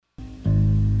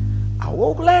I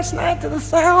woke last night to the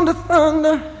sound of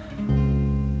thunder.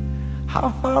 How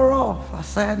far off I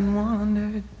sat and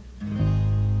wondered.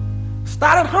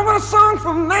 Started humming a song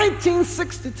from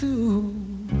 1962.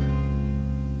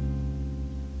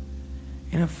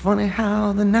 And it's funny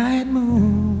how the night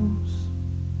moves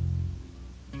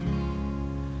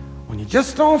when you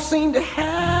just don't seem to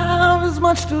have as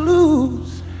much to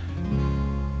lose.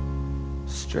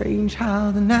 Strange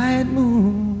how the night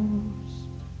moves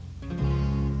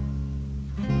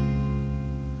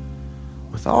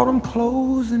with autumn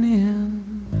closing in.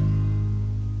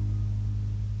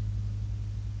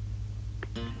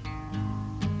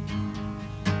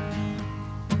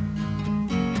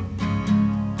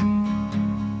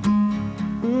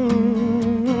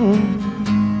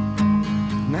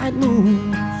 Night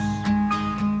moves.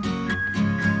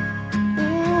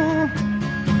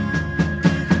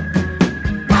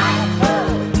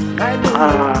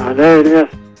 There it is.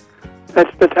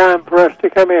 That's the time for us to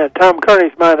come in. Tom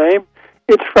Kearney's my name.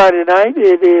 It's Friday night.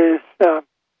 It is the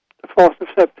 4th of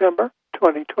September,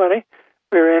 2020.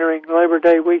 We're entering Labor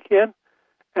Day weekend,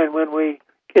 and when we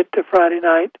get to Friday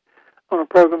night on a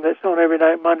program that's on every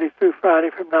night, Monday through Friday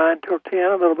from 9 till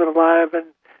 10, a little bit of live and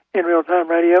in real-time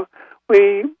radio,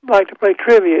 we like to play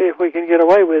trivia if we can get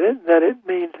away with it. That it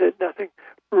means that nothing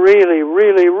really,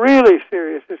 really, really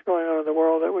serious is going on in the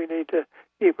world that we need to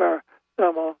keep our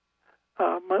thumb on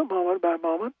moment by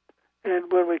moment.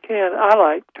 And when we can, I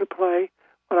like to play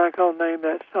what I call Name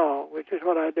That Song, which is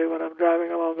what I do when I'm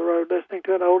driving along the road listening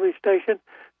to an oldie station,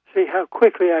 see how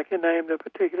quickly I can name the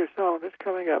particular song that's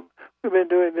coming up. We've been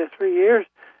doing this for years,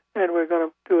 and we're going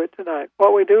to do it tonight.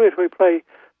 What we do is we play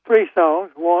 3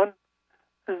 songs, one,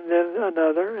 and then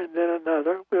another, and then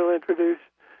another. We'll introduce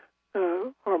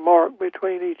or mark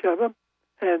between each of them,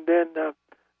 and then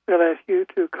we'll ask you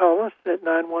to call us at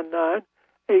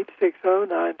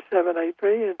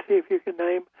 919-860-9783 and see if you can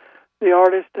name the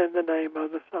artist and the name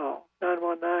of the song.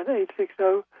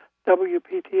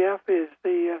 919-860-WPTF is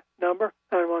the number,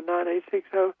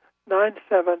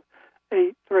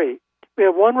 919-860-9783. We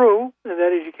have one rule, and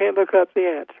that is you can't look up the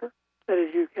answer. That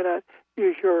is, you cannot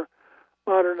use your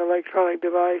modern electronic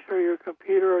device or your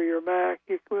computer or your Mac.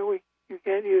 You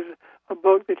can't use a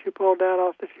book that you pull down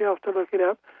off the shelf to look it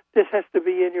up. This has to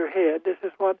be in your head. This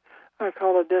is what I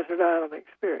call a desert island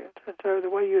experience. And so the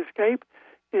way you escape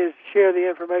is share the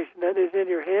information that is in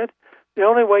your head. The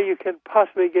only way you can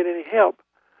possibly get any help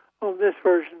on this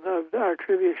version of our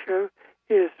trivia show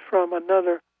is from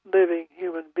another living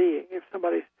human being. If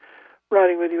somebody's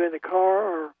riding with you in the car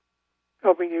or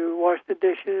helping you wash the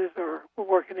dishes or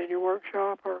working in your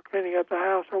workshop or cleaning up the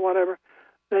house or whatever,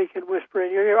 they can whisper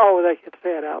in your ear, or they can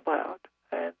say it out loud,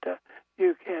 and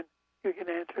you can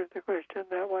answer the question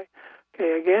that way.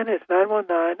 Okay, again, it's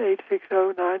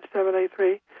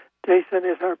 919-860-9783. Jason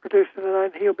is our producer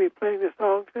tonight. He'll be playing the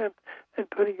songs and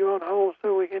putting you on hold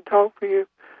so we can talk to you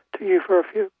for a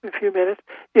few minutes.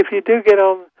 If you do get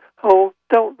on hold,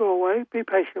 don't go away. Be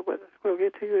patient with us. We'll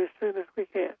get to you as soon as we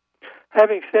can.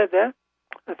 Having said that,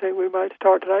 I think we might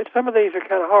start tonight. Some of these are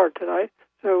kind of hard tonight,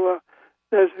 so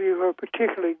those of you who are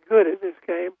particularly good at this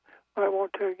game might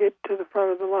want to get to the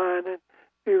front of the line and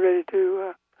be ready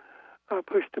to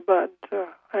push the buttons,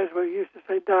 as we used to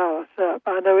say, dial us up.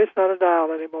 I know it's not a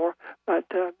dial anymore, but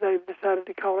they've decided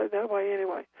to call it that way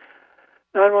anyway.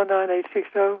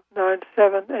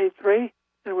 919-860-9783,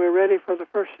 and we're ready for the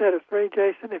first set of 3.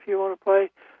 Jason, if you want to play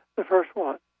the first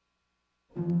one.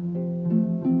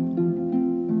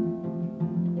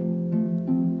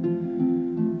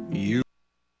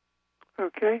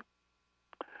 Okay.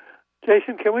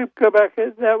 Jason, can we go back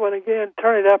at that one again,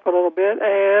 turn it up a little bit,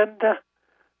 and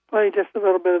play just a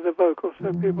little bit of the vocals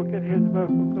so people can hear the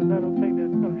vocals, because I don't think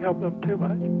that's going to help them too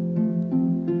much.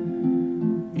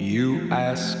 You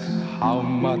ask how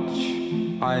much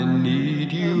I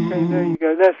need you. Okay, there you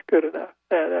go. That's good enough.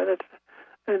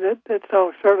 That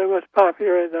song certainly was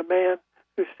popular, and the man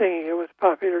who's singing it was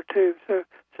popular too, so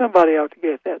somebody ought to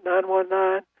get that.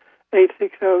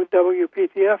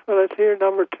 919-860-WPTF. Well, let's hear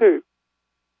number 2.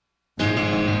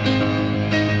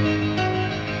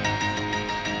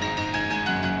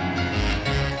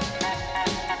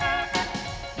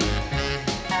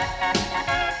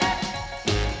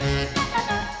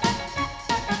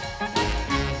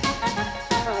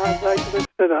 I'd like to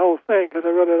listen to the whole thing because I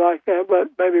really like that,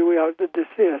 but maybe we ought to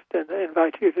desist and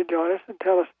invite you to join us and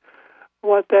tell us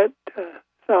what that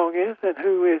song is and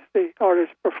who is the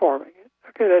artist performing it.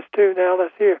 Okay, that's 2. Now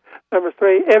let's hear number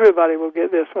 3. Everybody will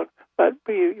get this one, but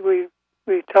we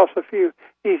toss a few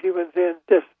easy ones in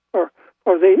just for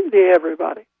the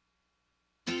everybody.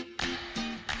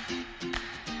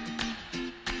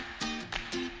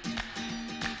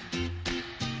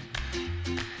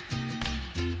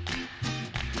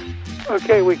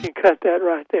 Okay, we can cut that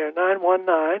right there.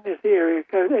 919 is the area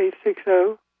code,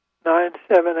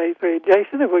 860-9783.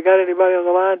 Jason, have we got anybody on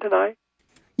the line tonight?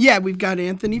 Yeah, we've got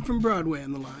Anthony from Broadway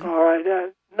on the line. All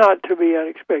right, not to be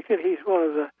unexpected. He's one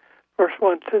of the first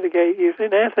ones to the gate usually.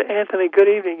 Anthony, good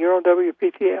evening. You're on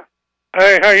WPTF.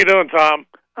 Hey, how you doing, Tom?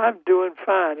 I'm doing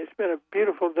fine. It's been a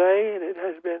beautiful day, and it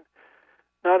has been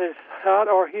not as hot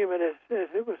or humid as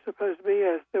it was supposed to be,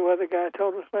 as the weather guy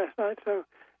told us last night. So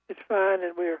it's fine,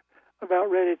 and we're about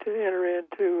ready to enter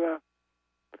into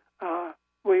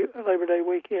Labor Day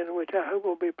weekend, which I hope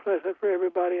will be pleasant for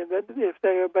everybody, and that if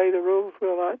they obey the rules,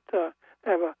 we'll not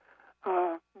have a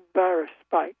virus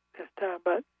spike this time.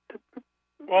 But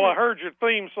well, I heard your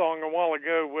theme song a while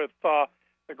ago with the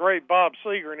great Bob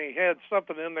Seger, and he had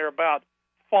something in there about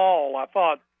fall. I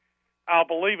thought, I'll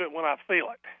believe it when I feel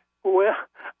it. Well,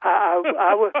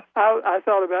 I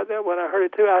thought about that when I heard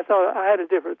it too. I thought I had a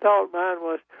different thought. Mine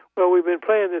was, well, we've been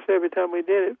playing this every time we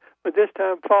did it, but this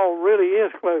time fall really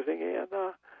is closing in.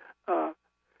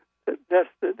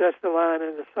 That's the line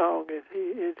in the song.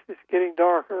 It's getting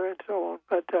darker and so on.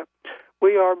 But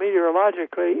we are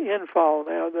meteorologically in fall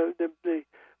now. The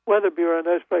Weather Bureau in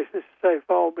those places say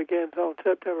fall begins on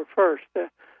September 1st.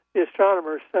 The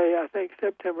astronomers say, I think,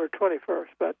 September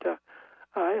 21st. But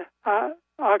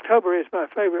October is my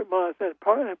favorite month, and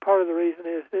part of the reason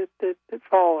is that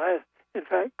fall has, in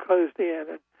fact, closed in,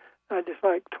 and I just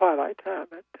like twilight time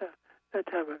at that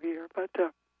time of year. But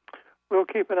we'll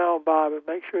keep an eye on Bob and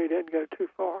make sure he didn't go too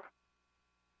far.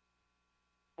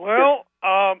 Well,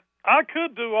 I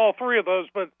could do all three of those,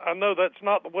 but I know that's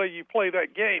not the way you play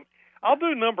that game. I'll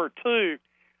do number 2.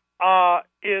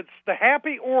 It's The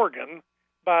Happy Organ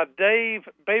by Dave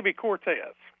Baby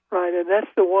Cortez. Right, and that's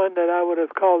the one that I would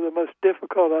have called the most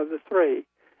difficult of the three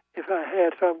if I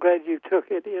had, so I'm glad you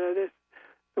took it. You know, this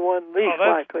the one least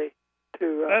likely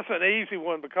to... that's an easy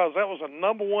one because that was a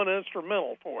number 1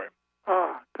 instrumental for him.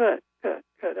 Good.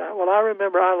 Well, I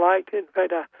remember I liked it. In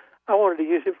fact, I wanted to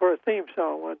use it for a theme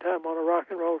song one time on a rock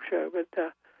and roll show, but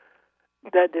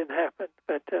that didn't happen.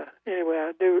 But anyway,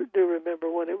 I do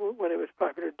remember when it was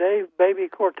popular. Dave Baby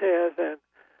Cortez and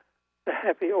The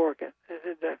Happy Organ is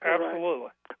exactly Absolutely.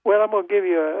 Right. Well, I'm going to give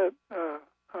you a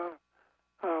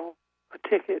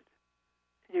ticket.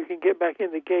 You can get back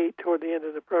in the gate toward the end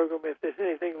of the program if there's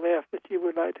anything left that you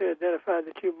would like to identify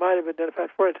that you might have identified.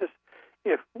 For instance,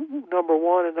 if number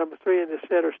 1 and number 3 in this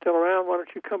set are still around, why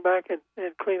don't you come back and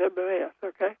clean up the mess,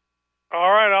 okay?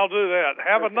 All right, I'll do that.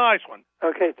 Have a nice one.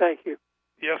 Okay, thank you.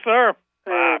 Yes, sir.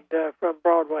 And from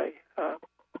Broadway,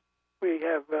 we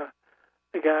have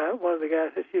one of the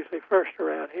guys that's usually first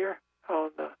around here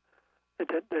on the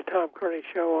Tom Kearney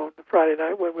show on Friday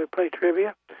night when we play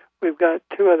trivia. We've got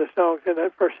 2 other songs in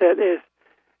that first set. Is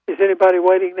anybody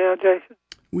waiting now, Jason?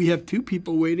 We have 2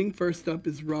 people waiting. First up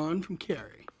is Ron from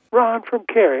Cary. Ron from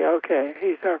Cary, okay.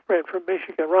 He's our friend from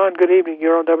Michigan. Ron, good evening.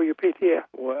 You're on WPTF.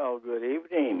 Well, good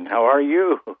evening. How are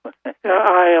you?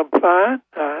 I am fine,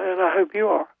 and I hope you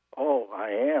are. Oh, I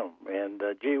am. And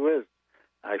gee whiz,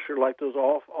 I sure like those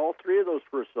all 3 of those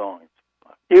first songs.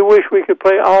 You wish we could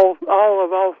play all 3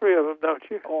 of them, don't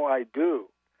you? Oh, I do.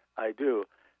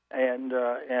 And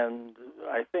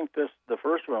I think the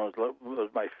first one was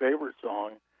my favorite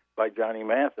song by Johnny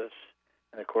Mathis,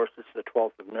 and of course it's the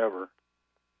 12th of Never.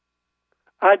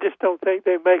 I just don't think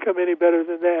they make them any better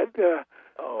than that.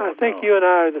 I think you and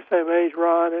I are the same age,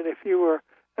 Ron, and if you were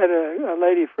at a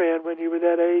lady friend when you were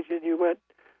that age and you went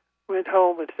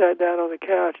home and sat down on the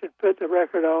couch and put the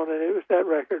record on and it was that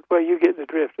record, well, you get the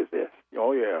drift of this.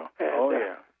 Oh, yeah.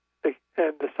 And,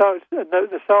 and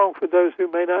the song, for those who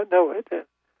may not know it,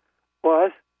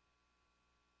 was?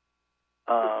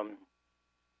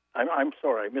 I'm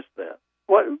sorry, I missed that.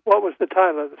 What was the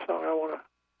title of the song?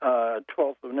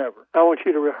 12th of Never. I want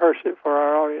you to rehearse it for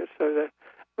our audience so that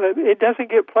it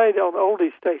doesn't get played on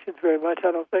oldie stations very much,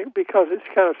 I don't think, because it's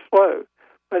kind of slow.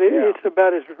 But it's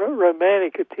about as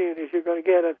romantic a tune as you're going to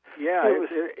get. And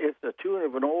it's a tune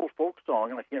of an old folk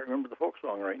song, and I can't remember the folk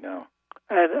song right now.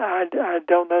 And I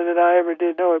don't know that I ever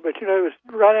did know it, but, you know, it was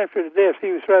right after this.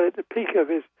 He was right at the peak of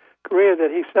his career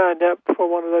that he signed up for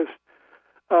one of those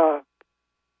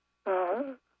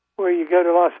where you go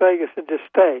to Las Vegas and just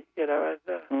stay, you know.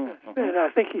 And I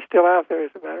think he's still out there,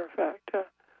 as a matter of fact.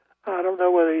 I don't know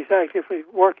whether he's actively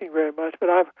working very much, but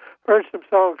I've heard some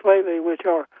songs lately which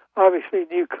are obviously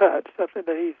new cuts, something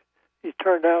that he's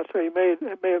turned out, so he may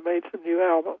have made some new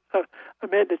albums. I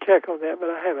meant to check on that,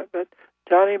 but I haven't. But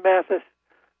Johnny Mathis,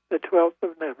 the 12th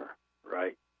of Never.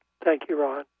 Right. Thank you,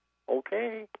 Ron.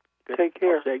 Okay. Good. Take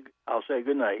care. I'll say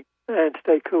good night. And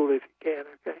stay cool if you can,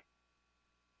 okay?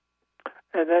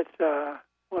 And that's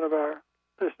one of our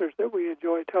listeners that we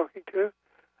enjoy talking to.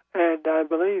 And I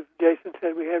believe Jason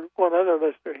said we had one other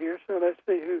listener here, so let's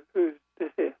see who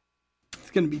this is.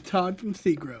 It's going to be Todd from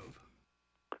Seagrove.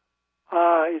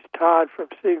 It's Todd from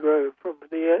Seagrove, from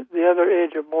the other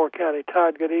edge of Moore County.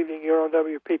 Todd, good evening. You're on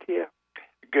WPTF.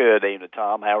 Good evening,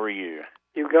 Tom. How are you?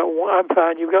 You've got one. I'm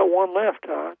fine. You've got one left,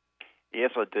 Todd.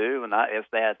 Yes, I do, and it's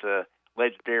that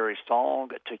legendary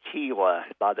song "Tequila"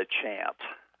 by the Champs.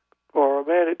 For a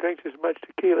man that drinks as much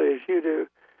tequila as you do,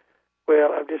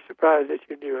 well, I'm just surprised that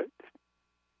you knew it.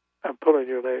 I'm pulling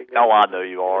your leg. Oh, I know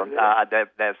you are.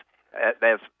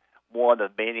 That's one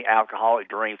of many alcoholic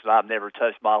drinks that I've never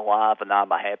touched in my life, and I'm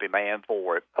a happy man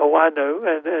for it. Oh, I know,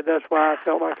 and that's why I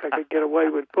felt like I could get away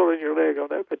with pulling your leg on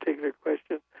that particular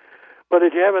question. But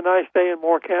did you have a nice day in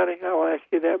Moore County? I'll ask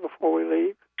you that before we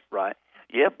leave. Right.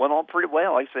 Yep, went on pretty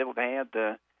well. Like I said, we've had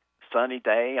a sunny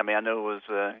day. I mean, I know it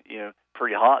was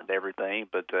pretty hot and everything,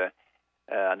 but I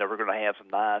know we're going to have some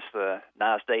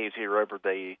nice days here over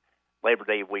the Labor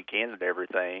Day weekend and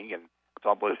everything, and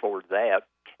so I'm looking forward to that.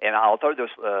 And I'll throw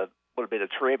this little bit of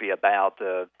trivia about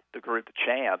the group The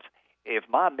Champs. If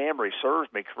my memory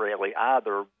serves me correctly,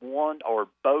 either one or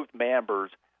both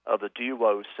members of the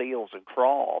duo Seals and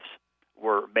Crofts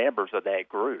were members of that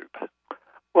group.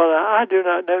 Well, I do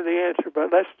not know the answer,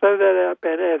 but let's throw that up.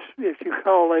 And if you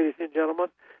call, ladies and gentlemen,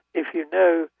 if you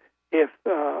know if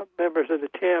members of the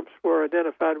Champs were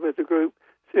identified with the group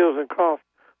Seals and Crofts,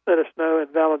 let us know and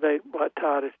validate what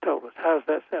Todd has told us. How does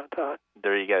that sound, Todd?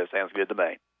 There you go. Sounds good to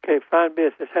me. Okay, fine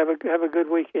business. Have a good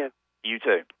weekend. You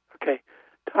too. Okay.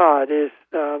 Todd is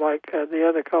like the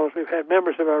other callers we've had,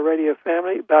 members of our radio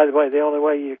family. By the way, the only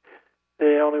way you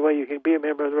can be a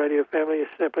member of the radio family is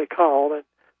simply call and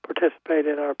participate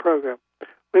in our program.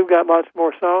 We've got lots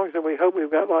more songs, and we hope we've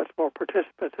got lots more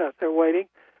participants out there waiting.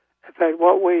 In fact,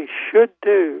 what we should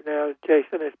do now,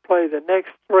 Jason, is play the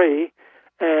next three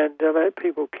and let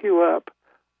people queue up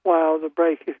while the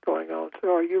break is going on.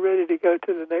 So are you ready to go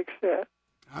to the next set?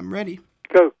 I'm ready.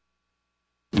 Go.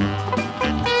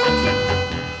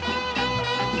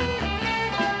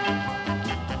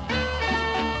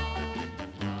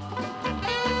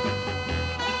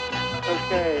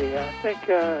 Okay, I think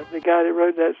the guy that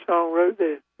wrote that song wrote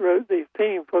the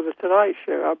theme for the Tonight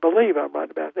Show. I believe I'm right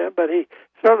about that, but he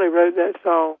certainly wrote that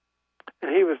song,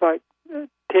 and he was like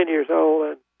 10 years old,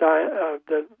 and I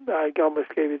almost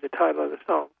gave you the title of the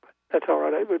song. But that's all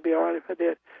right. It would be all right if I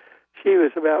did. She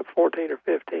was about 14 or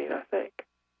 15, I think.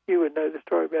 You would know the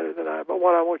story better than I. But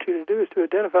what I want you to do is to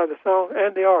identify the song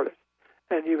and the artist,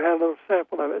 and you had a little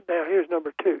sample of it. Now, here's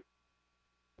number 2.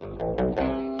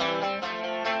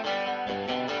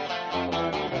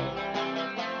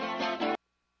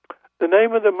 The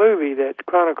name of the movie that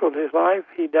chronicled his life,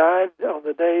 he died on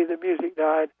the day the music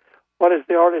died. What is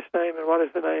the artist's name and what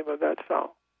is the name of that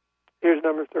song? Here's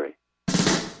number 3.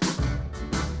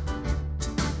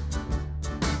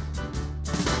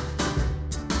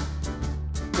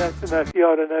 That's enough. You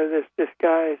ought to know this. This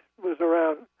guy was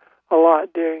around a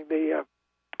lot during the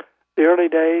early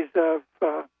days of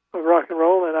rock and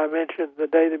roll, and I mentioned the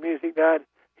day the music died.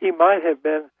 He might have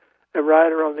been a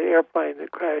rider on the airplane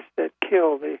that crashed that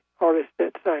killed the artist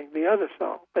that sang the other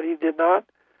song, but he did not,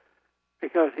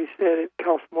 because he said it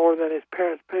cost more than his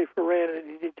parents paid for rent,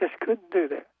 and he just couldn't do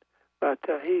that. But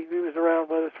he was around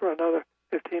with us for another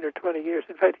 15 or 20 years.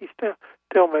 In fact, he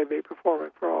still may be performing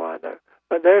for all I know.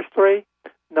 But there's 3,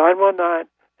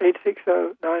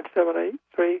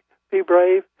 919-860-9783. Be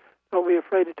brave. Don't be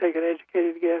afraid to take an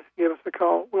educated guess. Give us a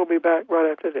call. We'll be back right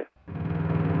after this.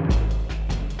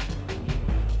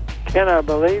 Can I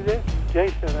believe this?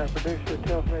 Jason, our producer,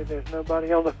 tells me there's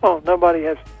nobody on the phone. Nobody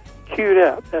has queued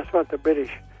up. That's what the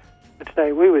British would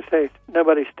say. We would say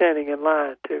nobody's standing in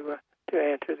line to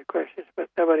answer the questions, but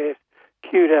nobody has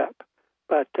queued up.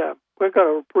 But we're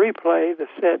going to replay the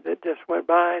set that just went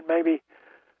by, and maybe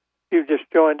you've just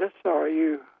joined us, or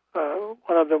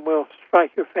one of them will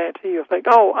strike your fancy. You'll think,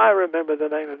 oh, I remember the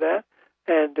name of that,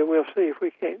 and we'll see if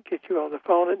we can't get you on the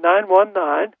phone at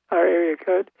 919, our area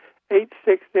code,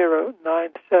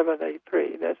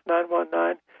 860-9783. That's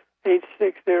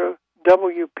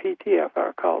 919-860-WPTF,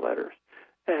 our call letters.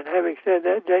 And having said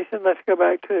that, Jason, let's go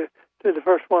back to the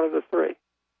first one of the 3.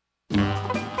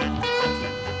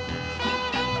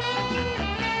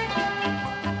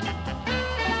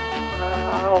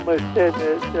 I almost said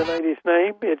the lady's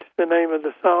name. It's the name of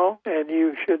the song, and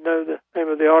you should know the name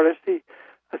of the artist. He,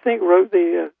 I think, wrote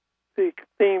the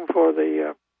theme for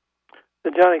the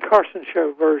Johnny Carson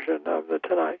show version of the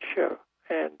Tonight Show,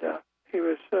 and he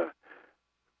was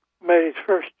made his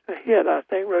first hit. I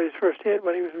think wrote his first hit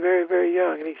when he was very, very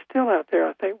young, and he's still out there,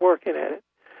 I think, working at it.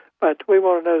 But we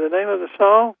want to know the name of the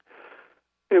song.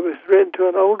 It was written to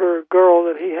an older girl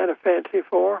that he had a fancy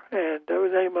for, and the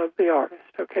name of the artist.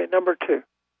 Okay, number 2.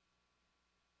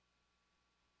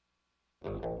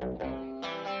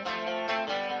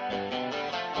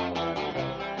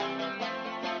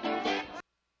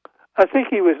 I think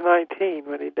he was 19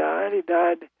 when he died. He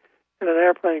died in an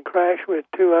airplane crash with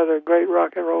 2 other great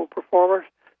rock and roll performers,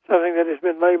 something that has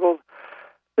been labeled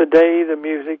The Day the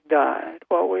Music Died.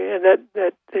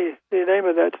 The name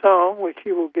of that song, which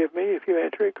you will give me if you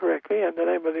answer it correctly, and the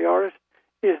name of the artist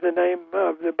is the name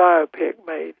of the biopic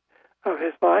made of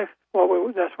his life.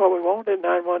 That's what we want at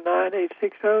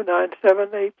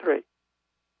 919-860-9783.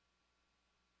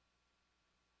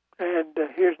 And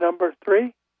here's number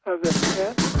 3 of the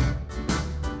set.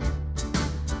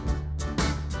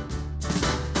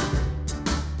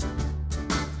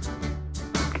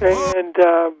 Okay, and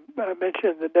I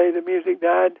mentioned The Day the Music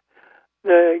Died.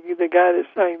 The guy that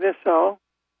sang this song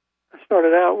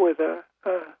started out with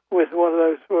one of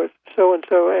those was so and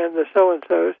the so and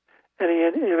so's, and he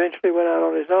eventually went out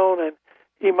on his own, and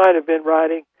he might have been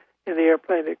riding in the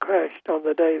airplane that crashed on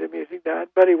the day the music died,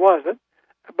 but he wasn't.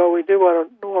 But we do want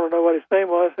to know what his name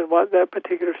was and what that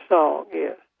particular song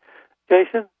is.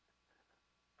 Jason,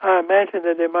 I imagine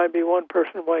that there might be one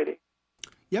person waiting.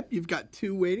 Yep, you've got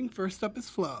 2 waiting. First up is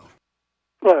Flo.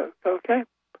 Flo, okay.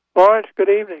 Lawrence, good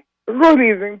evening. Good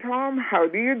evening, Tom. How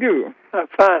do you do? I'm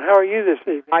fine. How are you this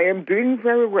evening? I am doing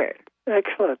very well.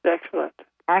 Excellent, excellent.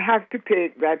 I have to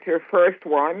take that your first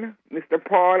one, Mr.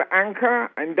 Paul Anka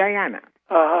and Diana.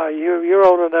 You're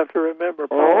old enough to remember,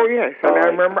 Paul. Oh, yes,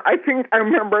 and I think I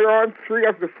remember all 3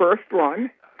 of the first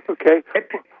one. Okay.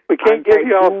 We can't give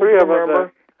you all 3 of them, though.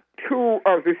 2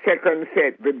 of the second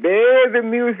set, The Day the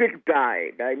Music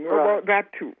Died. I knew about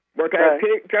that, too. But I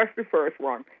take just the first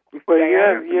one. Well,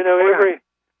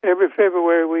 every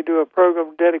February we do a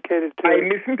program dedicated to... I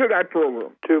listen to that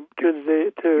program.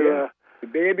 The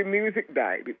Day the Music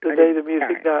Died. The Day the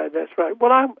Music Died, that's right.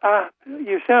 Well,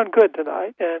 you sound good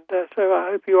tonight, and so I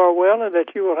hope you are well and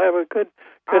that you will have a good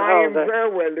holiday. I am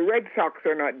very well. The Red Sox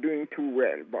are not doing too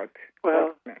well, but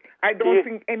I don't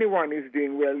think anyone is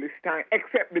doing well this time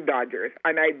except the Dodgers,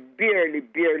 and I dearly,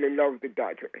 dearly love the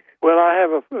Dodgers. Well, I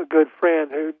have a good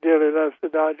friend who dearly loves the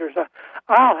Dodgers.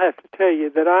 I'll have to tell you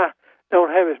that I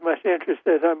don't have as much interest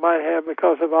as I might have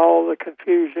because of all the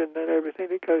confusion and everything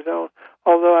that goes on,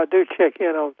 although I do check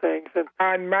in on things.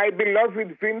 And my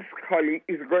beloved Vince Scully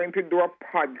is going to do a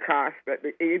podcast at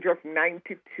the age of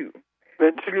 92.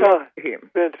 Vince Scully.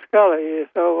 Vince Scully is,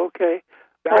 okay.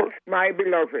 That's my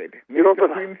beloved. Mr.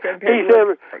 Vincent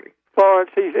Scully.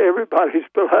 Florence, he's everybody's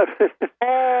beloved.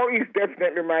 Oh, he's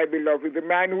definitely my beloved. The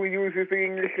man who uses the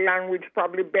English language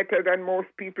probably better than most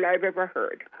people I've ever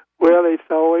heard. Well, it's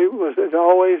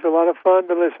always a lot of fun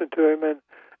to listen to him,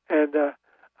 and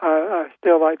I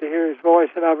still like to hear his voice.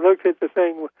 And I've looked at the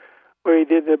thing where he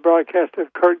did the broadcast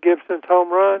of Kurt Gibson's home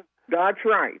run. That's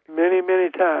right. Many, many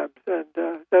times, and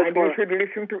you should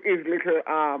listen to his little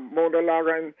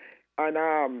monologue on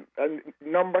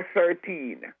number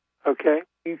 13. Okay.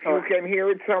 If you can hear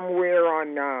it somewhere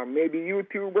on maybe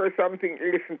YouTube or something,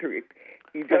 listen to it.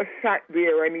 He just sat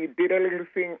there and he did a little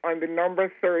thing on the number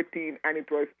 13, and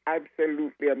it was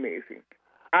absolutely amazing.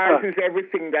 As is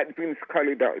everything that Vince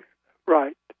Scully does.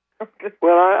 Right.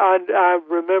 Well, I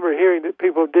remember hearing that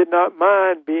people did not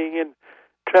mind being in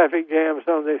traffic jams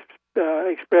on this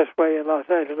expressway in Los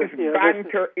Angeles. His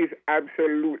banter is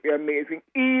absolutely amazing,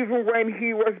 even when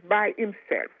he was by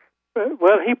himself.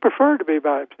 Well, he preferred to be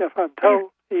by himself, I'm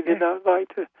told. He did not like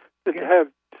to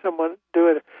have someone do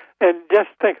it. And just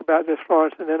think about this,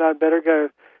 Florence, and then I'd better go.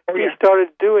 He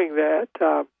started doing that,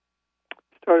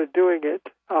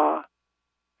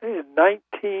 in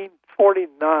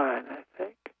 1949, I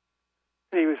think.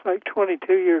 He was like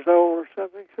 22 years old or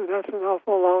something, so that's an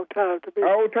awful long time to be.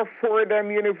 Out of Fordham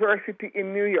University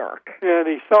in New York. Yeah, and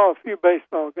he saw a few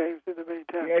baseball games in the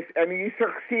meantime. Yes, and he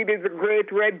succeeded the great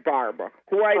Red Barber,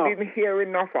 who I didn't hear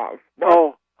enough of.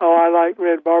 I like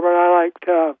Red Barber, and I liked,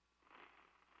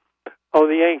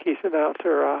 the Yankees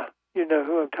announcer, you know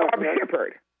who I'm talking about. Bob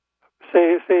Shepard.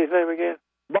 Say his name again.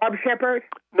 Bob Shepard?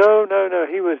 No.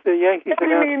 He was the Yankees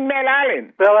announcer. You mean Mel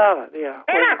Allen? Mel Allen, yeah.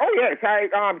 Yes.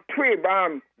 Trib,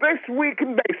 This Week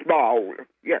in Baseball.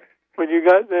 Yes. When you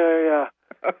got the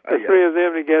three of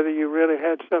them together, you really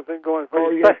had something going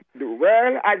for you. Oh, yes.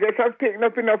 Well, I guess I've taken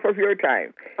up enough of your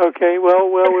time. Okay, well,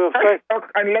 we'll say...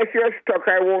 Unless you're stuck,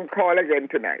 I won't call again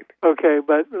tonight. Okay,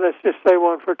 but let's just say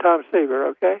one for Tom Seaver,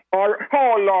 okay?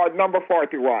 Oh, Lord, number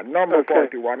 41. Number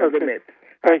 41 of the Mets.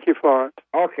 Thank you, Florence.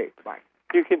 Okay, bye.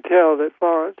 You can tell that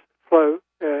Flo,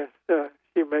 as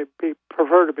she may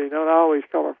prefer to be known, I always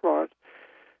call her Florence.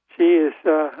 She is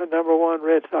a number one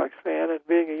Red Sox fan, and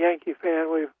being a Yankee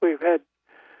fan, we've had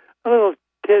a little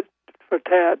tit for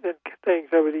tat and things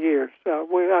over the years.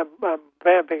 I'm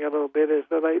vamping a little bit, as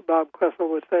the late Bob Quessel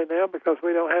would say now, because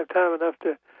we don't have time enough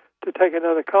to take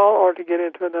another call or to get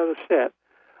into another set.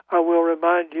 I will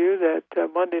remind you that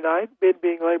Monday night, bid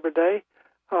being Labor Day,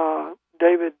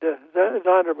 David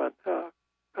Zonderman,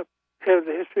 head of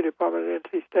the History Department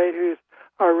at NC State, who's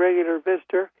our regular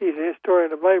visitor, he's a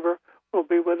historian of labor, will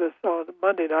be with us on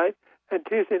Monday night. And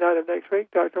Tuesday night of next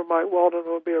week, Dr. Mike Walden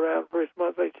will be around for his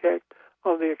monthly check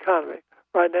on the economy.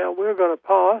 Right now, we're going to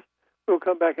pause. We'll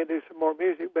come back and do some more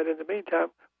music. But in the meantime,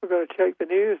 we're going to check the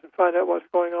news and find out what's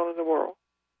going on in the world.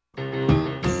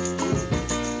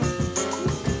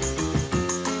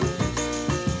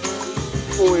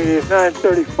 It is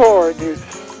 9:34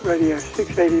 News Radio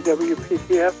 680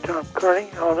 WPTF. Tom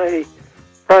Kearney on a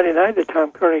Friday night, the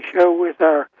Tom Kearney Show, with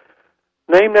our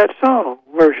Name That Song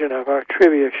version of our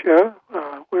trivia show.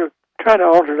 We're trying to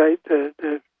alternate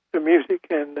the music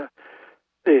and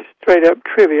the straight-up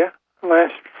trivia.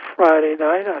 Last Friday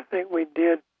night, I think we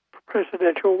did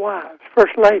presidential wives,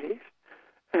 first ladies.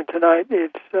 And tonight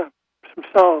it's some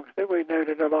songs that we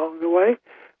noted along the way.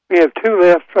 We have two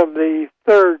left from the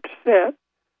third set.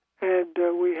 And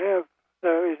we have,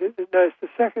 it's the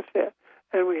second set.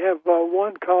 And we have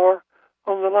one caller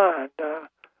on the line.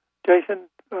 Jason,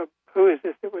 who is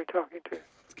this that we're talking to?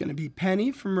 It's going to be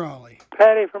Penny from Raleigh.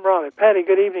 Patty from Raleigh. Patty,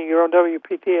 good evening. You're on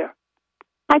WPTF.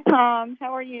 Hi, Tom.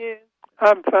 How are you?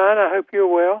 I'm fine. I hope you're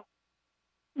well.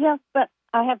 Yes, but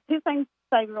I have two things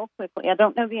to say real quickly. I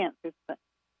don't know the answers, but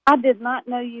I did not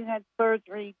know you had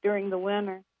surgery during the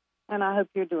winter, and I hope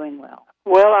you're doing well.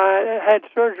 Well, I had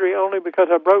surgery only because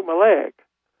I broke my leg.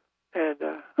 And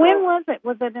when was it?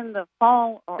 Was it in the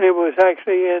fall? Or? It was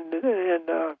actually in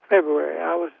February.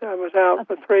 I was out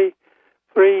for three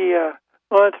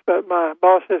months, but my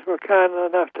bosses were kind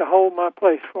enough to hold my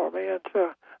place for me, and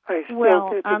so I still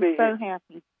get to be here. I'm so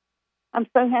happy. I'm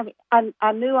so happy.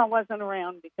 I knew I wasn't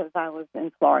around because I was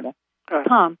in Florida. Right.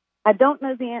 Tom, I don't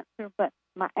know the answer, but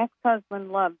my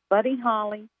ex-husband loved Buddy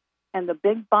Holly and the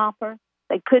Big Bopper.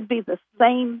 They could be the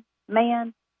same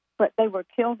man, but they were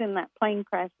killed in that plane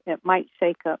crash. It might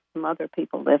shake up some other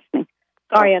people listening.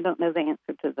 Sorry, I don't know the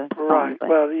answer to the song. Right.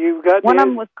 Well, you've got one of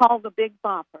them was called the Big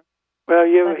Bopper. Well,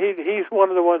 he's one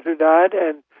of the ones who died,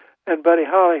 and Buddy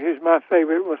Holly, who's my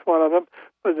favorite, was one of them.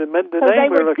 But the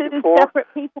name we're looking for. They were two separate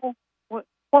people.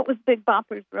 What was Big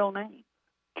Bopper's real name?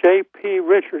 J.P.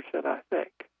 Richardson, I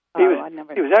think. He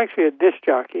was actually a disc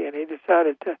jockey, and he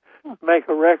decided to make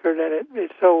a record, and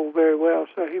it sold very well.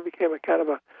 So he became a kind of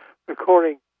a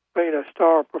recording,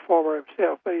 star performer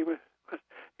himself. But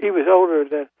he was older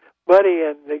than Buddy,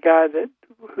 and the guy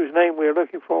whose name we were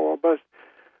looking for were both.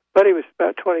 Buddy was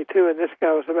about 22, and this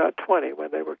guy was about 20 when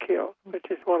they were killed, which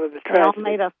is one of the tragedies. They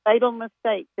all made a fatal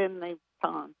mistake, didn't they,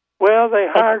 Tom? Well, they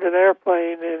hired an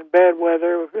airplane in bad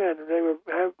weather, and they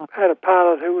had a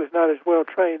pilot who was not as well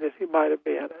trained as he might have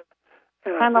been.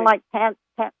 Kind of like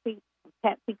Patsy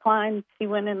Cline. She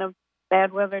went in a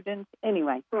bad weather, didn't she?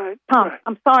 Anyway. Right. Tom, right.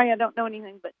 I'm sorry I don't know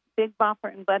anything, but Big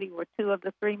Bopper and Buddy were two of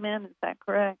the three men. Is that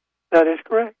correct? That is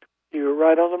correct. You were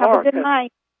right on the mark. Have a good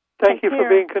night. Thank you for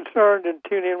being concerned, and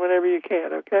tune in whenever you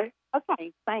can, okay?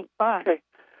 Okay, thanks. Bye. Okay.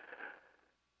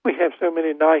 We have so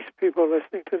many nice people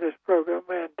listening to this program,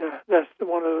 and that's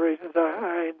one of the reasons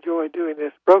I enjoy doing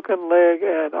this. Broken leg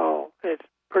and all. It's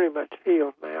pretty much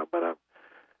healed now, but I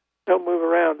don't move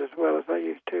around as well as I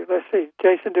used to. Let's see.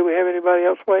 Jason, do we have anybody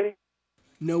else waiting?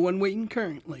 No one waiting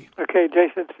currently. Okay,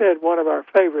 Jason said one of our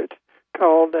favorites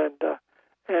called and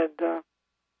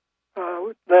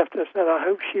left us, and I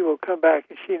hope she will come back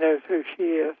and she knows who she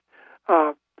is.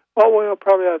 What we'll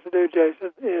probably have to do,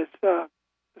 Jason, is let's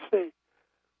see.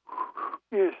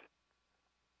 Is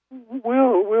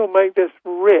we'll make this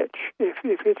rich if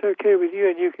it's okay with you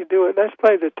and you can do it. Let's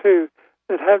play the two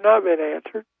that have not been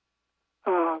answered.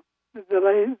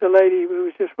 The lady who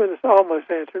was just with us almost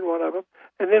answered one of them,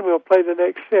 and then we'll play the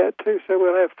next set too. So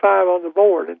we'll have 5 on the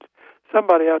board, and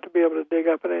somebody ought to be able to dig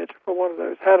up an answer for one of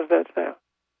those. How does that sound?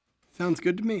 Sounds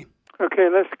good to me. Okay,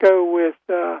 let's go with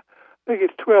I think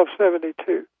it's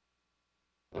 1272.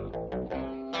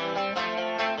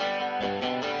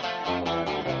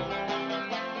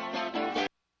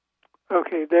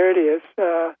 Okay, there it is.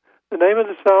 The name of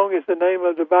the song is the name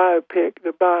of the biopic,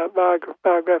 the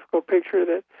biographical picture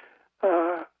that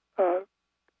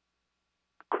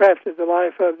crafted the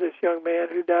life of this young man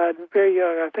who died very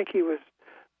young. I think he was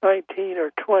 19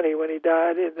 or 20 when he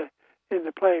died in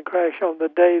the plane crash on the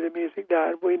day the music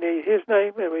died. We need his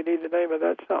name, and we need the name of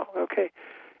that song. Okay,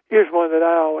 here's one that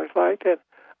I always liked, and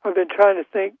I've been trying to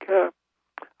think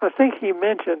I think he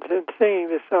mentions in singing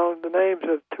this song the names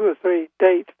of 2 or 3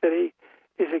 dates that he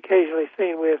is occasionally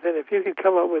seen with, and if you could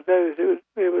come up with those, it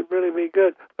would really be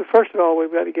good. But first of all,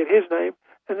 we've got to get his name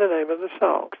and the name of the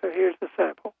song. So here's the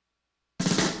sample.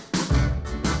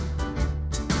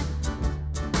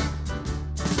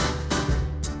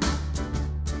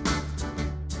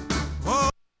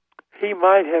 He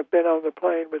might have been on the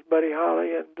plane with Buddy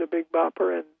Holly and the Big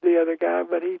Bopper and the other guy,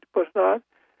 but he was not.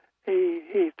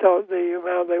 He thought the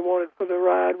amount they wanted for the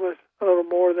ride was a little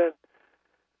more than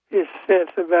his sense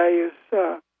of values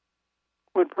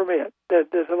would permit.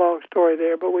 There's a long story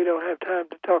there, but we don't have time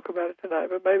to talk about it tonight.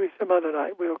 But maybe some other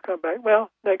night we'll come back. Well,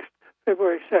 next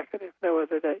February 2nd, if no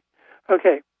other date.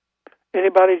 Okay.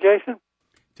 Anybody, Jason?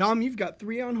 Tom, you've got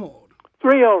 3 on hold.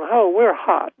 3 on hold. We're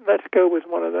hot. Let's go with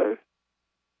one of those.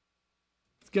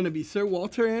 It's going to be Sir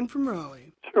Walter Ann from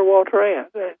Raleigh. Sir Walter Ann.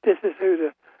 This is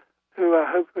who I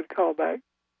hope would call back.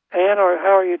 Ann,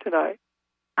 how are you tonight?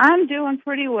 I'm doing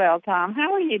pretty well, Tom.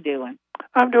 How are you doing?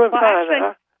 I'm doing fine.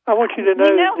 Actually, I want you to know.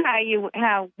 We know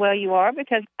how well you are,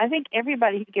 because I think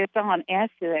everybody who gets on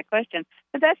asks you that question.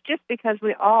 But that's just because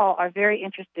we all are very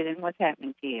interested in what's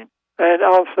happening to you. And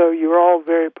also, you're all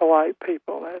very polite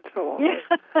people, and so on.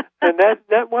 And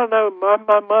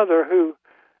my mother, who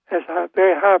has a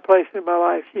very high place in my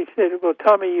life, she said, "Well,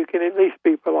 Tommy, you can at least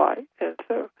be polite." And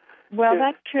so. Well,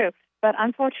 that's true. But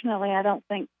unfortunately, I don't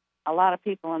think a lot of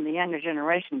people in the younger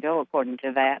generation go according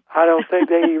to that. I don't think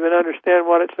they even understand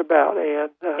what it's about, Ann.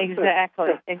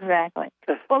 Exactly.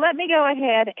 Well, let me go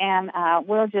ahead and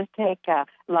we'll just take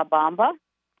La Bamba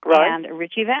and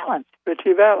Richie Valens.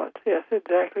 Richie Valens, yes,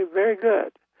 exactly. Very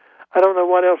good. I don't know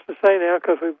what else to say now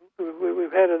because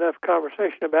we've had enough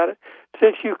conversation about it.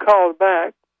 Since you called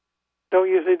back, don't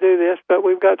usually do this, but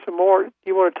we've got some more.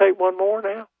 You want to take one more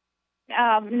now?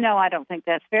 No, I don't think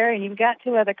that's fair. And you've got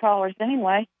 2 other callers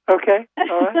anyway. Okay.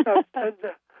 All right.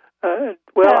 I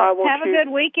want have a good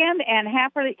weekend and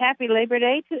happy Labor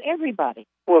Day to everybody.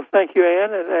 Well, thank you,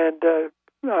 Ann, and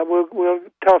we'll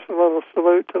toss a little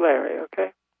salute to Larry.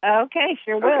 Okay. Okay,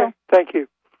 sure will. Okay. Thank you.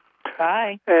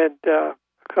 Bye. And a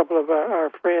couple of our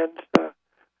friends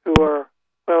who are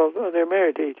they're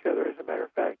married to each other, as a matter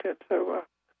of fact, and so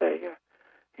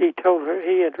he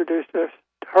introduced her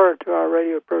to our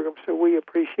radio program, so we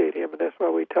appreciate him, and that's why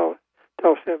we toss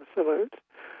him salutes.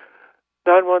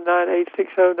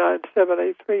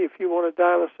 919-860-9783 if you want to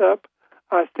dial us up.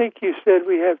 I think you said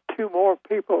we have 2 more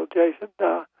people, Jason.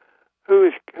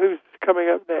 Who's coming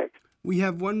up next? We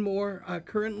have one more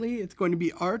currently. It's going to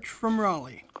be Arch from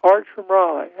Raleigh. Arch from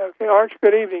Raleigh. Okay, Arch,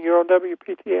 good evening. You're on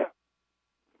WPTF.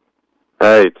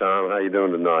 Hey, Tom. How you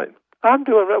doing tonight? I'm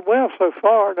doing well so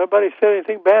far. Nobody said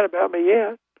anything bad about me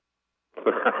yet.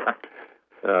 I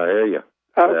hear you.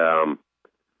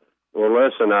 Well,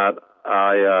 listen, I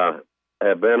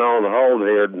have been on hold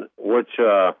here.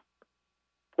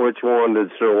 Which one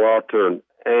did Sir Walter and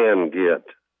Ann get?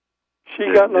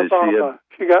 She got La Bamba.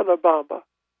 She got La Bamba.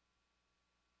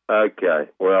 Okay.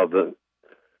 Well, the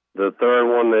third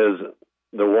one is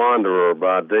The Wanderer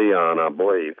by Dion, I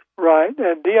believe. Right,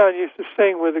 and Dion used to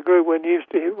sing with the group when he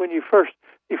first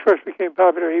became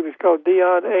popular. He was called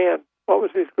Dion and what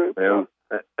was his group called?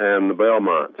 And the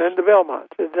Belmonts. And the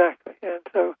Belmonts, exactly.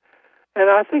 And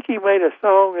I think he made a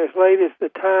song as late as the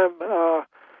time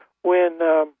when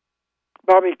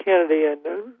Bobby Kennedy and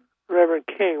Reverend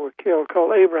King were killed,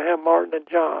 called Abraham, Martin, and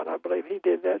John. I believe he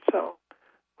did that song.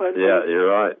 But you're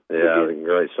right. Yeah, it was a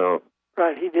great song.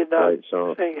 Right, he did not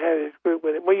have his group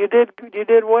with him. Well, you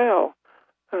did well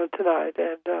tonight,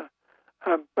 and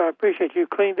I appreciate you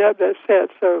cleaned up that set.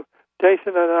 So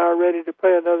Jason and I are ready to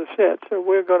play another set. So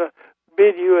we're going to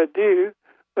bid you adieu.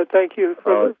 But thank you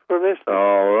for listening.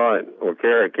 All right. Well,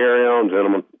 carry on,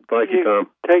 gentlemen. Thank you, Tom.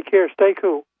 Take care. Stay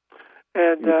cool.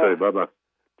 And you too. Bye-bye.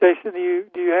 Jason,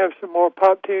 do you have some more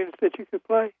pop tunes that you could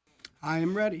play? I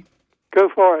am ready. Go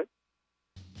for it.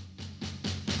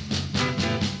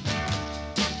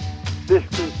 This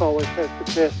group always has the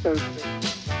best openings.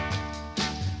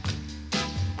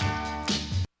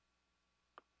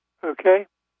 Okay?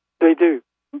 They do.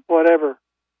 Whatever.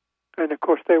 And, of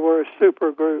course, they were a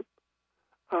super group.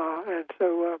 And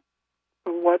so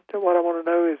what I want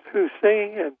to know is who's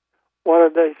singing and what are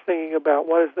they singing about?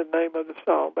 What is the name of the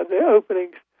song? But the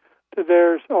openings to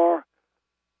theirs are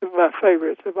my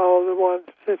favorites of all the ones.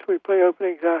 Since we play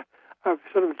openings, I've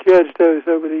sort of judged those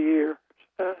over the years.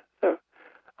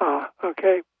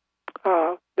 Okay.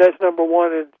 That's number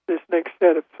 1 in this next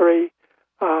set of 3.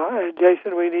 And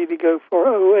Jason, we need to go for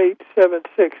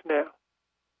 0876 now.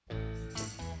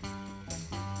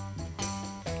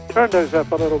 Turn those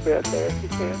up a little bit there if you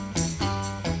can.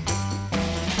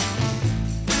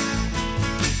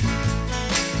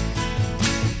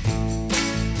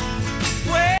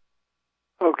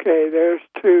 Okay, there's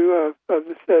two of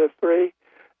the set of three.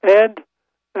 And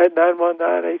at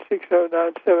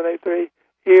 919-860-9783,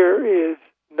 here is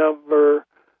number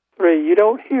 3. You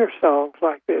don't hear songs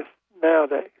like this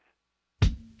nowadays.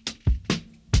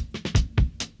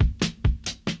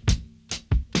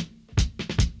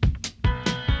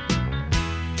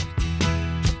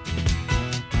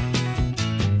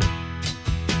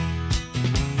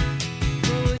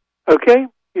 Okay,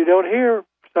 you don't hear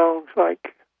songs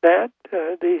like that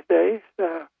these days.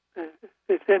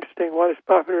 It's interesting what is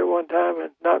popular at one time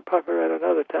and not popular at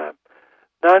another time.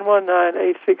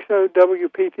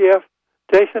 919-860-WPTF.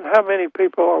 Jason, how many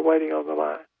people are waiting on the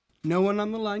line? No one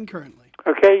on the line currently.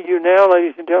 Okay, you now,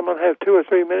 ladies and gentlemen, have 2 or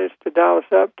 3 minutes to dial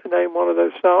us up to name one of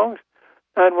those songs.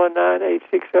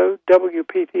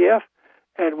 919-860-WPTF.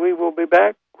 And we will be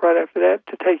back right after that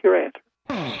to take your answer.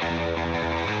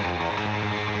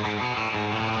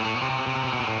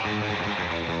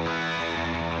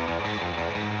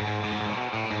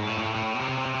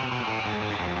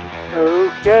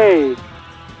 Okay.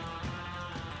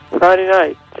 Friday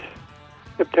night,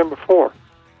 September 4th.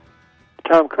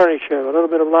 Tom Kearney Show. A little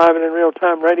bit of live and in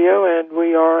real-time radio, and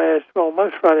we are, as well,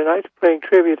 most Friday nights, playing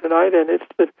trivia tonight, and it's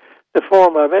the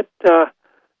form of it that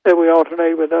we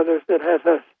alternate with others that has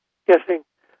us guessing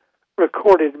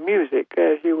recorded music,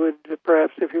 as you would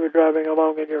perhaps if you were driving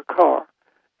along in your car.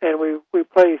 And we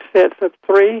play sets of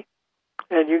 3,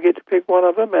 and you get to pick one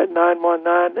of them at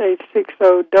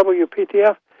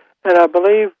 919-860-WPTF. And I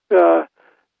believe,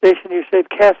 Jason, you said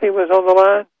Kathy was on the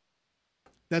line?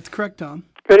 That's correct, Tom.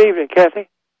 Good evening, Kathy.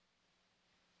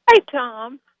 Hey,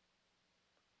 Tom.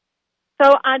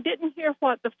 So I didn't hear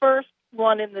what the first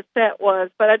one in the set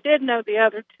was, but I did know the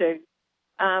other two.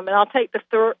 And I'll take the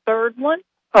third one.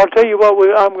 I'll tell you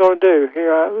what I'm going to do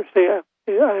here.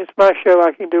 It's my show.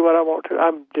 I can do what I want to.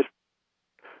 I'm just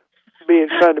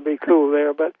trying to be cool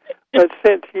there. But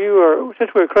since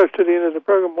we're close to the end of the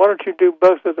program, why don't you do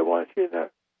both of the ones you know?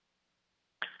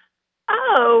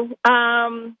 Oh,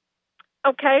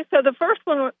 okay. So the first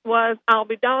one was "I'll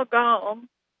Be Doggone,"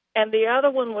 and the other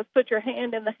one was "Put Your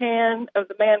Hand in the Hand of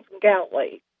the Man from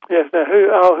Galilee." Yes. Now,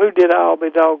 who did "I'll Be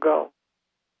Doggone"?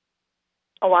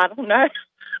 Oh, I don't know.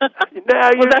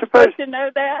 Now you're supposed to know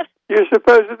that. You're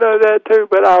supposed to know that too.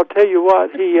 But I'll tell you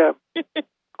what, he.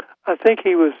 I think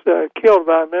he was killed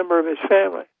by a member of his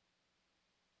family.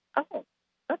 Oh,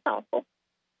 that's awful.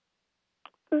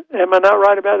 Am I not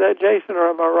right about that, Jason, or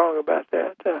am I wrong about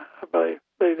that? I believe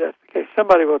that's the case.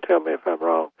 Somebody will tell me if I'm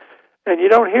wrong. And you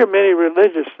don't hear many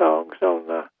religious songs on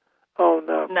the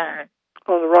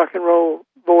rock and roll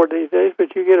board these days,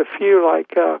 but you get a few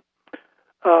like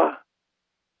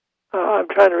I'm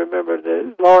trying to remember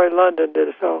that Laurie London did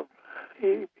a song.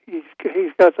 He's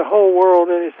got the whole world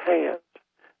in his hands.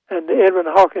 And the Edwin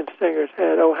Hawkins singers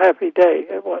had "Oh Happy Day"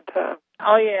 at one time.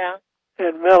 Oh, yeah.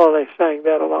 And Melanie sang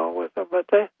that along with them. But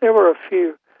there were a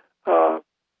few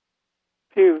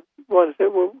ones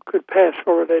that could pass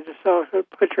for religious songs. So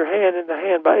 "Put Your Hand in the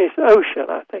Hand" by It's Ocean,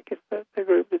 I think it's the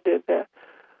group that did that.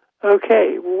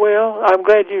 Okay, well, I'm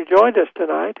glad you joined us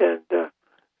tonight and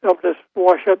helped us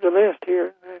wash up the list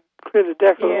here and clear the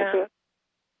deck a little bit.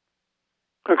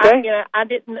 Okay. I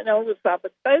didn't know if I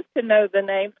was supposed to know the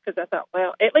names because I thought,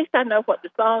 well, at least I know what the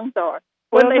songs are.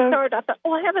 When they started, I thought,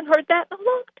 I haven't heard that in a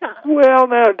long time. Well,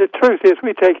 now, the truth is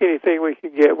we take anything we can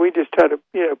get. We just try to,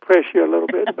 press you a little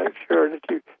bit to make sure that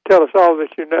you tell us all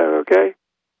that you know, okay?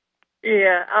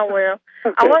 Yeah, I will.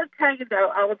 Okay. I want to tell you, though,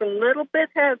 I was a little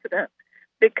bit hesitant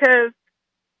because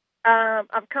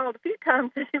I've called a few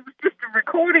times and it was just a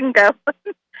recording going.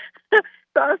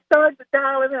 So I started to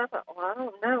dial it, and I thought, I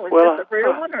don't know. Is this a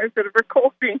real one or is it a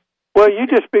recording? Well, you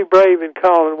just be brave and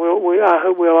call, and I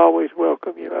hope we'll always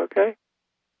welcome you, okay?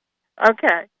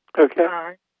 Okay. Okay. All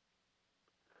right.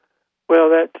 Well,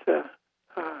 that's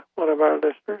one of our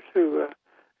listeners who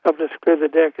helped us clear the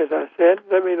deck, as I said.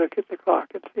 Let me look at the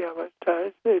clock and see how much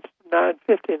time. It's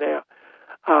 9:50 now.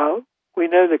 We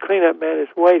know the cleanup man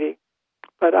is waiting,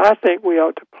 but I think we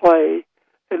ought to play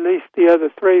at least the other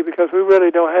 3 because we really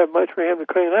don't have much for him to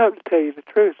clean up, to tell you the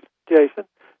truth, Jason.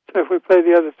 So if we play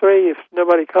the other 3, if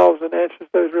nobody calls and answers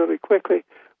those really quickly,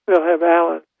 we'll have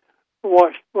Alan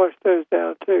wash those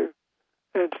down too.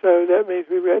 And so that means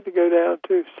we have to go down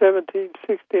to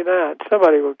 1769.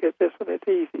 Somebody will get this one. It's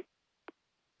easy.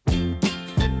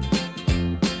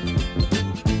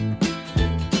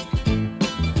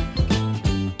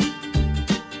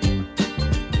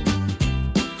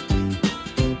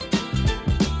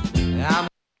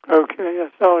 Okay, a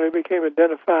song that became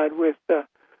identified with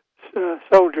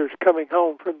soldiers coming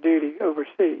home from duty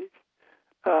overseas.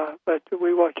 But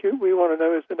we want to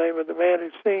know is the name of the man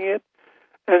who's singing it.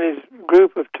 and his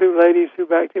group of two ladies who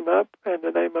backed him up, and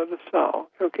the name of the song.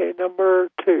 Okay, number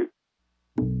 2.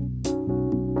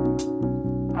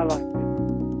 I like it.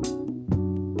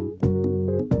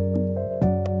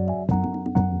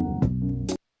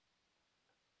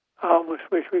 I almost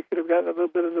wish we could have gotten a little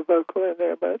bit of the vocal in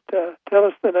there, but tell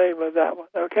us the name of that one,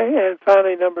 okay? And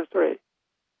finally, number 3.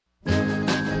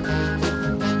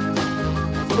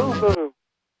 Boom, boom.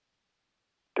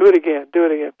 Do it again,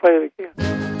 play it again.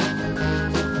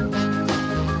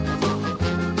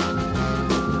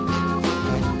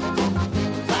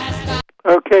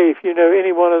 Okay, if you know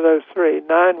any one of those 3,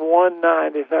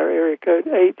 919 is our area code,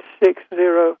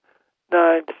 860-9783,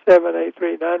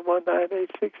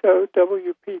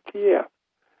 919-860-WPTF.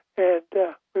 And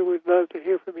we would love to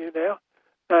hear from you now.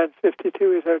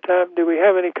 9:52 is our time. Do we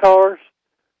have any callers?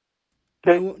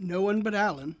 No one but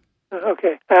Alan.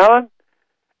 Okay. Alan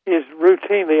is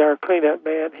routinely our cleanup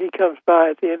man. He comes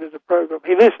by at the end of the program.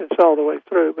 He listens all the way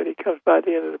through, but he comes by at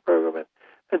the end of the program and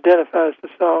identifies the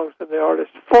songs and the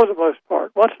artists for the most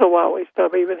part. Once in a while we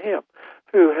stop even him,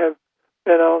 who have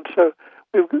been on. So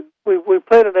we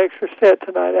played an extra set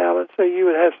tonight, Alan, so you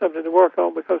would have something to work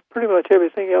on because pretty much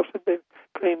everything else had been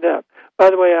cleaned up. By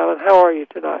the way, Alan, how are you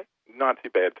tonight? Not too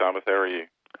bad, Thomas. How are you?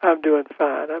 I'm doing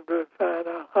fine.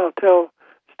 I'll tell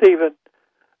Stephen.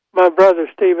 My brother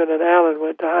Stephen and Alan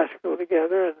went to high school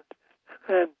together,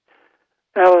 and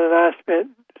Alan and I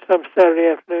spent some Saturday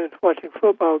afternoons watching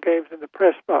football games in the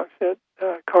press box at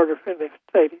Carter Finley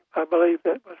Stadium. I believe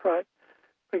that was right.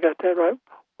 We got that right.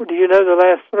 Well, do you know the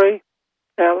last 3,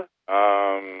 Alan?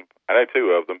 I know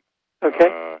 2 of them.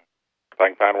 Okay. If I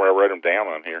can find where I wrote them down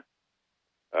on here.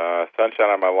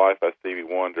 Sunshine of My Life by Stevie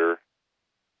Wonder.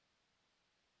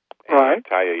 Right.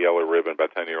 Tie a Yellow Ribbon by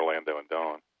Tony Orlando and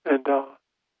Dawn. And Dawn.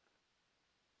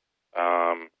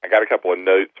 I got a couple of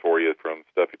notes for you from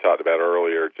stuff you talked about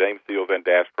earlier. James Seals and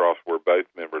Dash Cross were both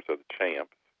members of the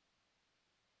Champs.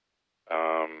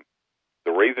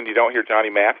 The reason you don't hear Johnny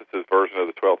Mathis's version of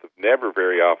the 12th of Never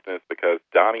very often is because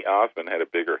Donny Osmond had a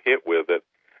bigger hit with it,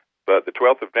 but the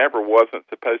 12th of Never wasn't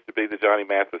supposed to be the Johnny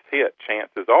Mathis hit.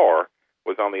 Chances Are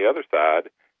was on the other side,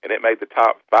 and it made the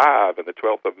top 5, and the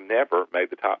 12th of Never made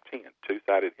the top 10.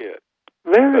 2-sided hit.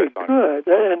 Very good.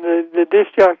 And the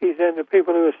disc jockeys and the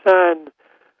people who assigned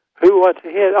Who Wants a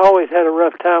Hit always had a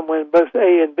rough time when both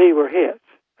A and B were hits.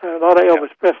 A lot of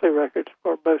Elvis Presley records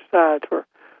for both sides were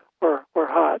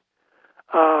hot.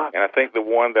 And I think the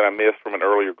one that I missed from an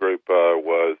earlier group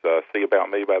was See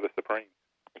About Me by the Supremes.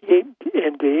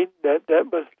 Indeed. That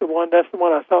was the one. That's the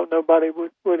one I thought nobody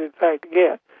would in fact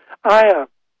get. I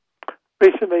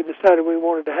recently decided we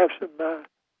wanted to have some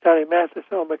Johnny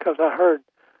Mathis on because I heard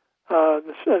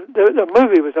the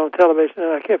movie was on television,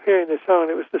 and I kept hearing this song.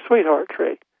 It was The Sweetheart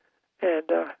Tree, and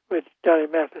which Johnny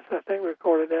Mathis, I think,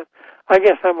 recorded that. I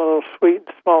guess I'm a little sweet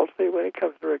and schmaltzy when it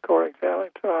comes to recording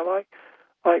talent, so I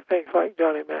like things like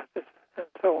Johnny Mathis and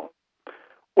so on.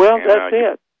 Well, and, that's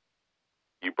it.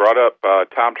 You brought up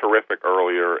Tom Terrific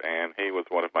earlier, and he was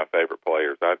one of my favorite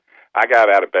players. I got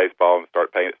out of baseball and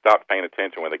stopped paying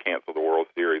attention when they canceled the World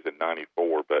Series in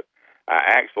 '94, but I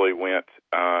actually went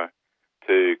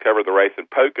to cover the race in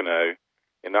Pocono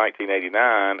in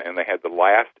 1989, and they had the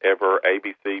last ever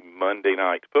ABC Monday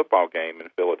night football game in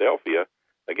Philadelphia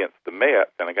against the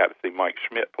Mets, and I got to see Mike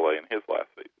Schmidt play in his last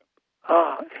season.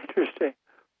 Ah, interesting.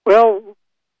 Well,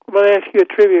 I'm going to ask you a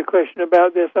trivia question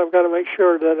about this. I've got to make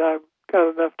sure that I've got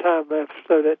enough time left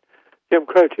so that Jim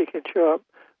Croce can show up.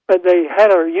 But they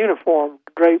had a uniform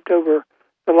draped over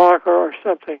the locker or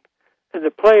something, and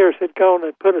the players had gone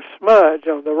and put a smudge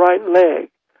on the right leg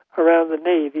around the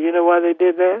knee. Do you know why they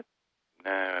did that?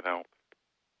 No, I don't.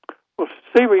 Well,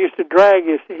 Seaver used to drag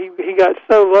he got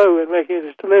so low in making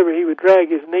his delivery, he would drag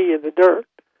his knee in the dirt.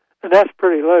 And that's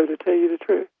pretty low, to tell you the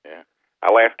truth. Yeah.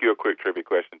 I'll ask you a quick trivia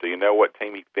question. Do you know what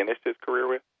team he finished his career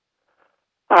with?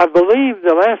 I believe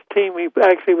the last team he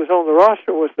actually was on the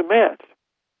roster was the Mets.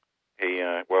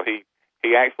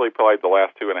 He actually played the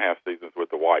last 2.5 seasons with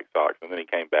the White Sox, and then he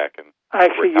came back and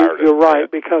actually you're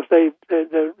right, because the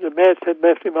Mets had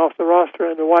left him off the roster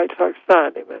and the White Sox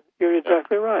signed him. And you're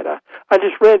exactly right. I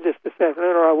just read this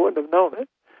afternoon, or I wouldn't have known it.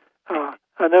 I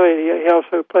know he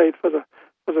also played for the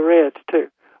Reds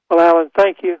too. Well, Alan,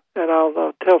 thank you, and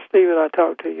I'll tell Stephen I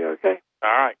talked to you. Okay.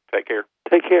 All right. Take care.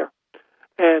 Take care.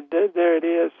 And there it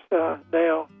is.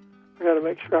 Now I got to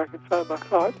make sure I can find my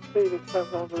clock to see that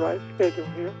I'm on the right schedule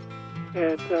here.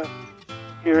 And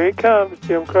here it comes,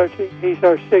 Jim Croce. He's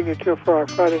our signature for our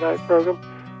Friday night program.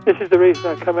 This is the reason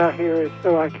I come out here, is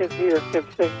so I can hear him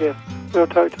sing this. We'll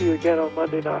talk to you again on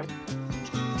Monday night.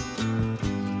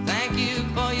 Thank you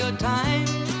for your time.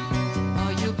 Oh,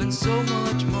 you've been so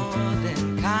much more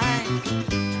than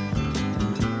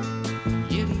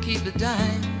the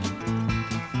dime.